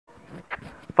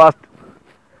First,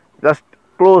 just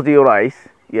close your eyes.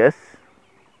 Yes,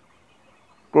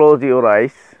 close your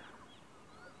eyes.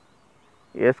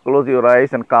 Yes, close your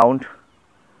eyes and count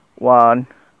 1,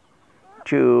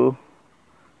 2,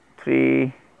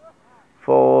 3,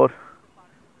 4,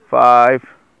 5,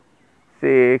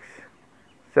 6,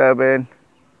 7,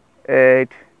 8,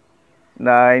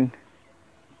 9,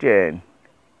 10.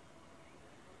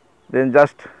 Then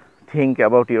just think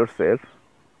about yourself.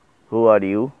 Who are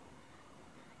you?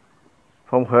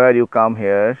 From where you come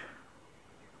here?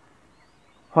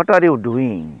 What are you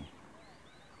doing?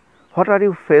 What are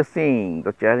you facing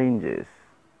the challenges?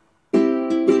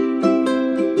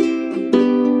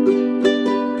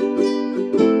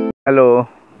 Hello,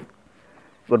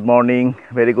 good morning,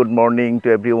 very good morning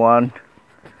to everyone.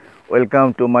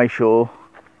 Welcome to my show,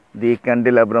 the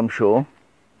Candelabrum show.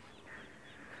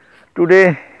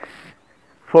 Today,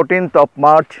 14th of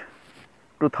March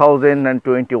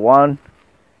 2021,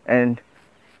 and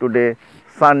today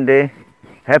Sunday.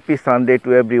 Happy Sunday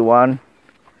to everyone.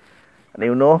 And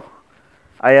you know,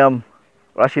 I am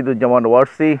Rashiduzzaman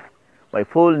Warsi. My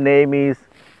full name is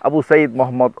Abu Said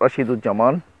Muhammad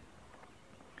Rashiduzzaman,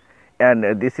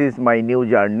 and this is my new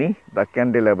journey, the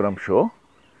Candelabrum show.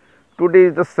 Today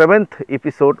is the 7th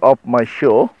episode of my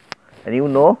show, and you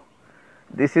know,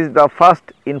 this is the first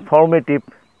informative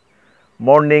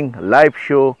morning live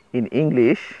show in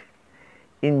English,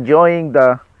 enjoying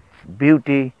the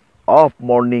beauty of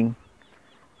morning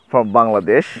from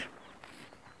Bangladesh.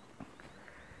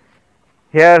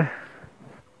 Here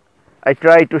I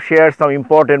try to share some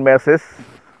important messages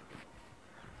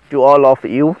to all of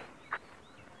you,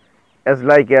 as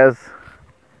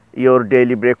your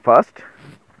daily breakfast.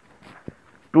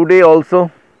 Today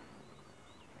also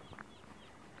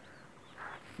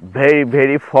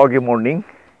very foggy morning.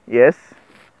 Yes,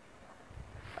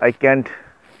 I can't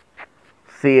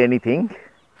see anything.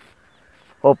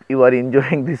 Hope you are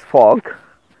enjoying this fog.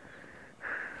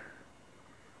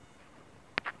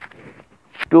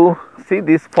 To see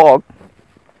this fog,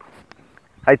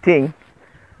 I think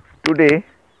today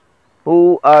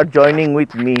who are joining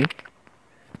with me,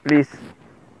 please,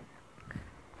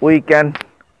 we can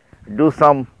do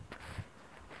some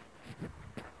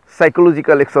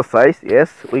psychological exercise.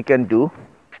 Yes, we can do.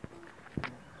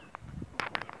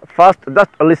 First,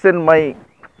 just listen my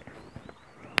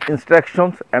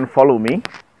instructions and follow me.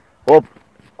 Hope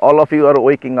all of you are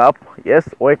waking up. Yes,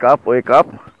 wake up, wake up.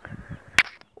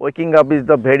 Waking up is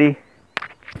the very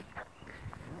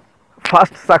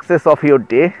first success of your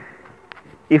day.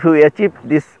 If you achieve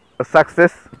this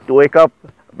success to wake up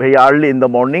very early in the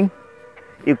morning,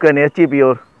 you can achieve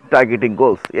your targeting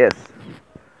goals. Yes.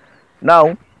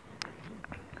 Now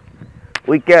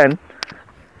we can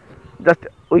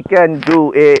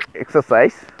do a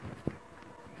exercise.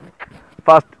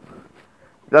 First,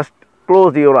 just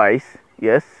close your eyes.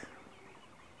 Yes,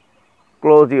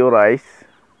 close your eyes.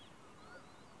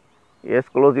 Yes,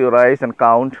 close your eyes and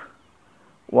count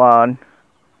 1,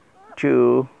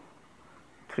 2,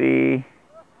 3,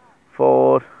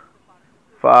 4,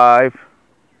 5,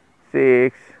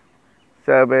 6,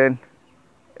 7,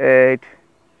 8,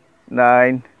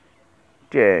 9,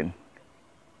 10.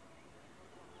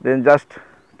 Then just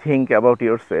think about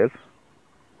yourself.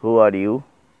 Who are you?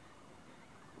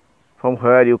 From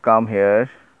where you come here?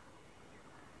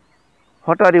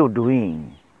 What are you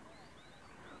doing?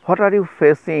 What are you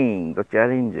facing the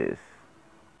challenges?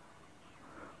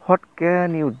 What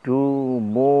can you do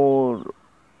more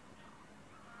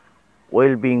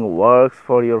well-being works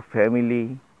for your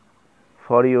family,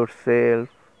 for yourself,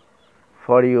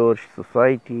 for your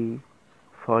society,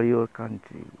 for your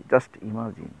country? Just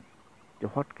imagine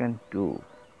what can do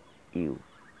you.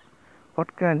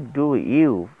 What can do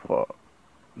you for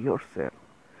yourself,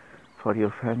 for your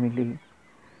family,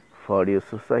 for your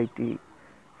society,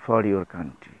 for your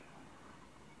country?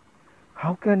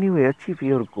 How can you achieve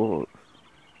your goals?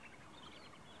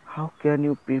 How can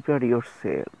you prepare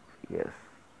yourself? Yes.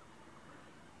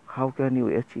 How can you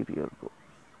achieve your goals?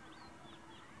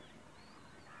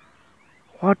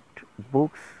 What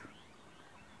books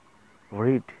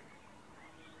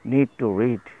need to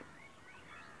read?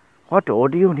 What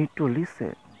audio need to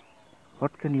listen?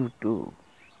 What can you do?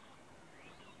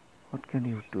 What can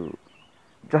you do?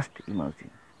 Just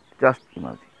imagine. Just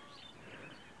imagine.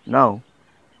 Now,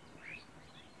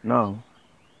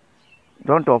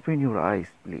 don't open your eyes,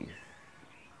 please.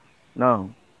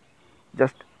 Now,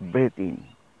 just breathe in.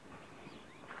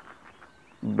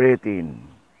 Breathe in.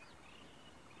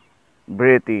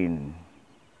 Breathe in.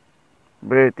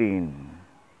 Breathe in.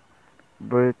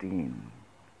 Breathe in.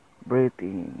 Breathe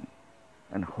in.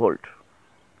 And hold.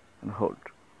 And hold.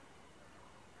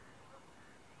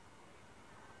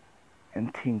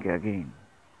 and think again.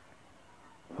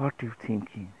 What you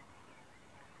thinking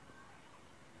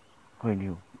when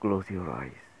you close your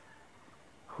eyes?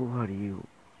 Who are you?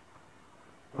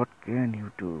 What can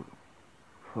you do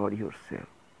for yourself,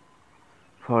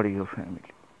 for your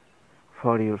family,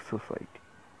 for your society,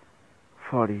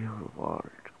 for your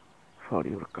world, for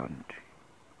your country?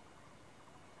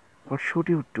 What should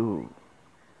you do?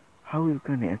 How you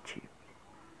can achieve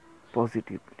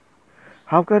positively?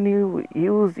 How can you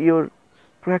use your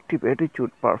proactive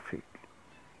attitude perfectly?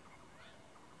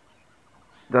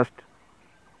 Just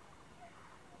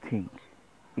think,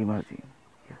 imagine,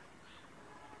 yes,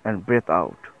 and breathe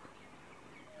out.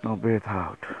 Now breathe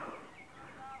out,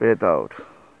 breathe out,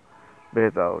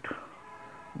 breathe out,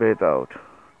 breathe out,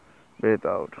 breathe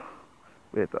out,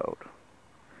 breathe out.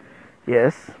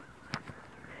 Yes,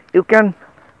 you can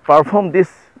perform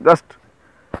this just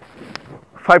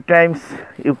 5 times,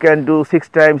 you can do 6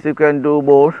 times, you can do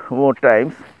more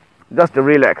times. Just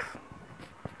relax.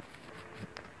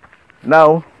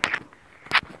 Now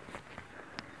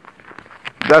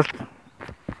just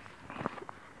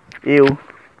you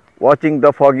watching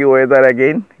the foggy weather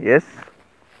again. Yes,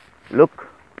 look,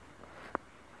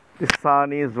 the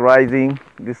sun is rising,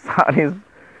 the sun is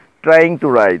trying to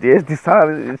rise. Yes, the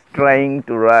sun is trying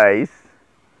to rise.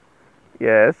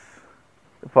 Yes,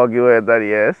 foggy weather.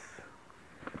 Yes,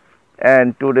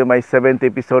 and today my 7th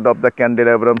episode of the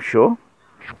Candelabrum show.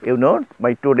 You know,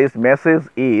 my today's message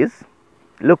is,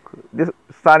 look, this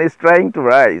sun is trying to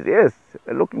rise. Yes,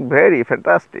 looking very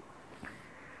fantastic.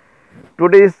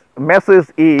 Today's message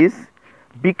is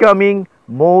becoming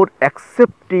more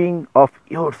accepting of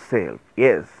yourself.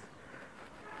 Yes,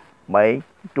 my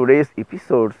today's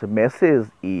episode's message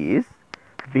is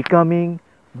becoming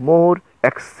more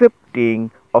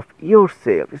accepting of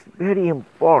yourself. It's very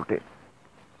important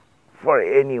for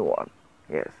anyone.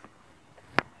 Yes,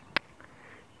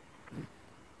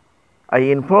 I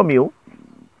inform you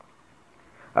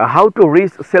how to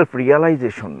reach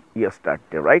self-realization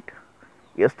yesterday, right?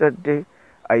 Yesterday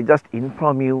I just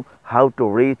inform you how to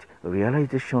reach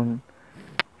realization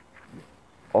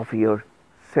of your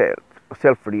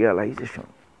self-realization.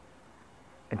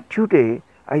 And today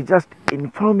I just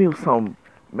inform you some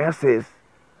message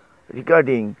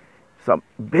regarding some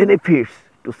benefits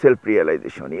to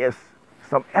self-realization. Yes,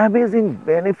 some amazing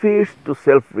benefits to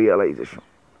self-realization.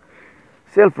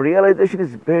 Self-realization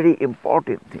is very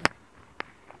important thing.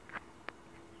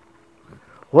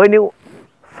 When you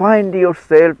find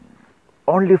yourself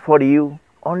only for you,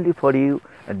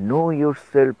 and know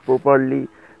yourself properly,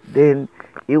 then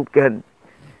you can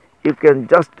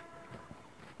just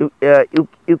you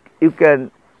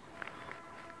can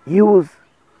use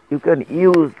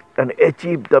and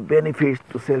achieve the benefits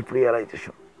to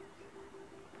self-realization.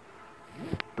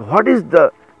 So what is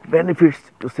the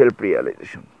benefits to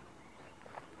self-realization?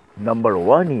 Number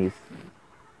one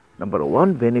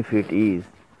benefit is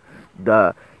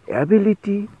the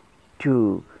ability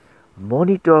to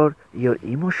monitor your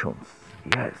emotions.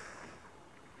 Yes,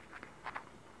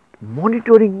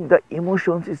 monitoring the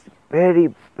emotions is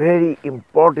very, very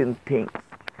important thing.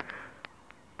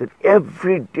 That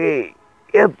every day,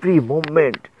 every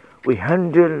moment we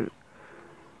handle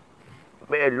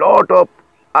a lot of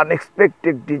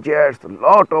unexpected desires, a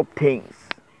lot of things.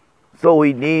 So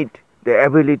we need the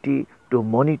ability to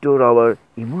monitor our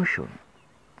emotion.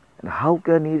 And how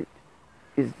can it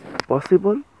is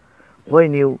possible?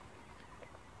 When you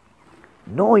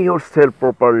know yourself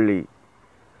properly,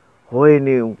 when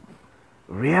you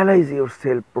realize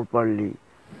yourself properly,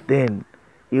 then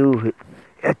you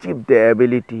achieve the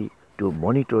ability to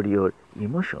monitor your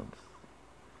emotions.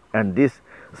 And this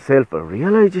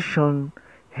self-realization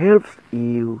helps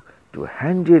you to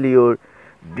handle your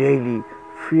daily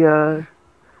fear,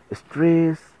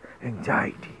 stress,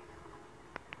 anxiety.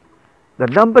 The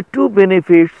number 2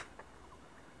 benefits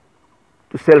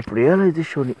to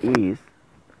self-realization is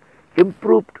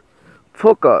improved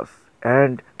focus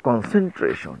and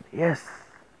concentration. Yes,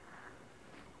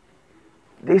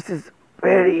 this is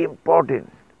very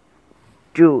important,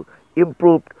 to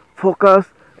improve focus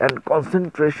and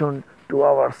concentration to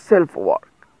our self-work.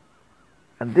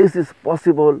 And this is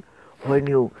possible when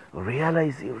you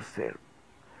realize yourself.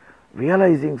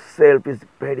 Realizing self is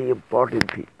very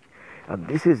important thing, and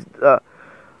this is the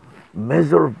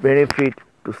major benefit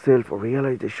to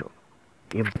self-realization.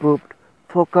 Improved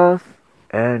focus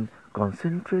and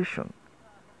concentration.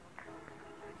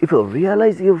 If you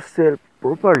realize yourself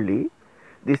properly,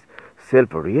 this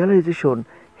self-realization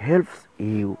helps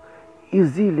you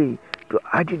easily to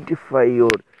identify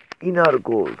your inner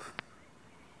goals,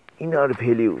 inner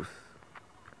values,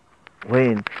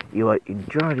 when you are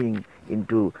entering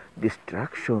into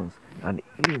distractions and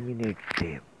eliminate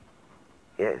them.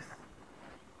 Yes,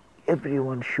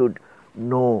 everyone should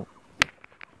know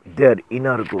their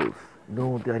inner goals,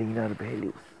 know their inner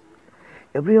values.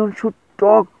 Everyone should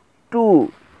talk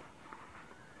to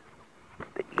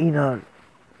the inner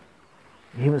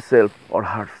himself or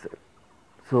herself.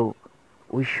 So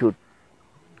we should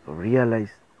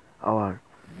realize our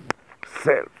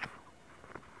self.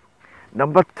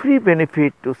 Number 3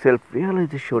 benefit to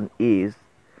self-realization is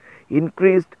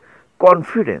increased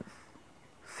confidence,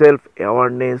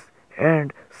 self-awareness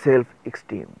and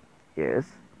self-esteem. Yes,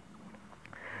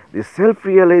 the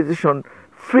self-realization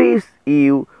frees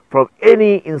you from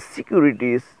any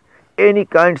insecurities, any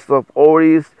kinds of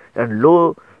worries and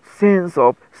low sense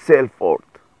of self-worth.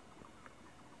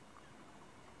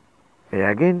 I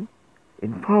again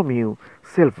inform you,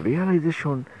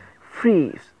 self-realization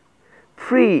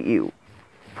free you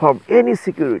from any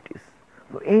securities,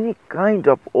 from any kind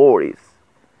of worries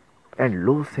and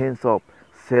low sense of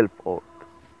self-worth.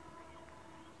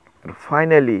 And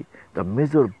finally, the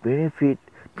major benefit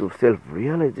to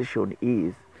self-realization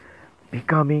is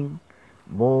becoming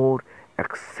more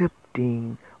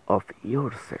accepting of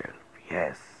yourself.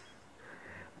 Yes,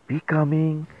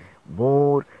 becoming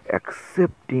more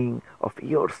accepting of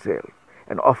yourself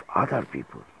and of other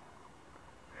people.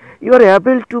 You are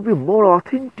able to be more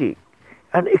authentic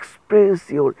and express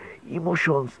your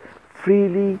emotions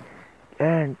freely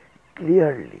and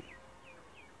clearly.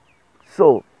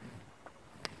 So,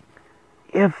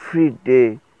 every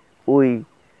day we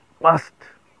must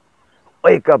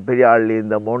wake up very early in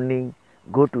the morning,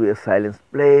 go to a silent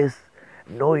place,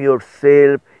 know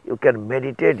yourself, you can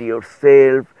meditate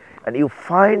yourself and you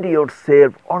find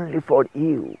yourself only for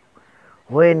you.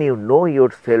 When you know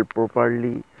yourself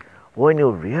properly, when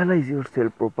you realize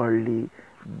yourself properly,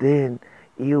 then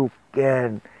you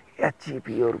can achieve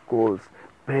your goals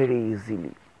very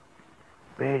easily,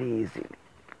 very easily.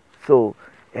 So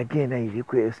again I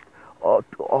request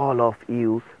to all of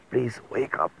you, please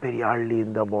wake up very early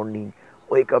in the morning,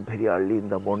 wake up very early in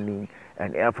the morning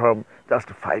and affirm just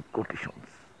 5 quotations.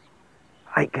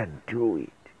 I can do it.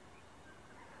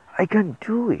 I can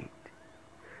do it.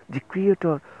 The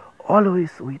Creator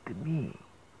always with me.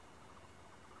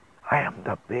 I am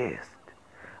the best.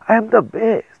 I am the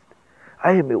best.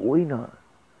 I am a winner.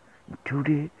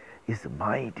 Today is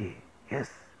my day. Yes,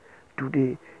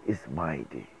 today is my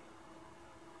day.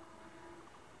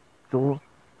 So,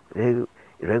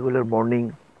 regular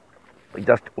morning, we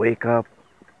just wake up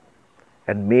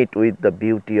and meet with the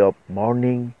beauty of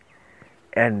morning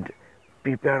and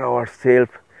prepare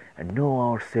ourselves and know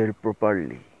ourselves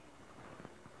properly.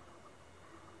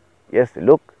 Yes,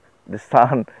 look, the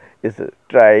sun is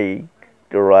trying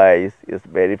to rise. It's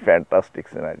very fantastic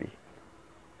scenery.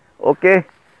 Okay,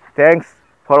 thanks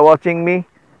for watching me.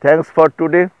 Thanks for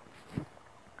today.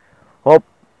 Hope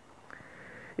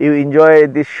you enjoy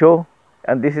this show,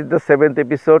 and this is the 7th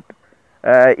episode.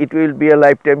 It will be a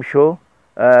lifetime show.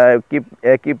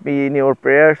 Keep me in your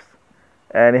prayers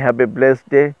and have a blessed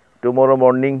day. Tomorrow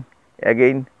morning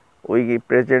again we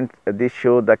present this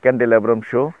show, the Candelabrum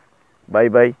show. Bye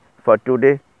bye for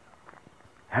today.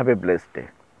 Have a blessed day.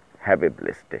 Have a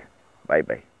blessed day. Bye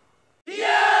bye.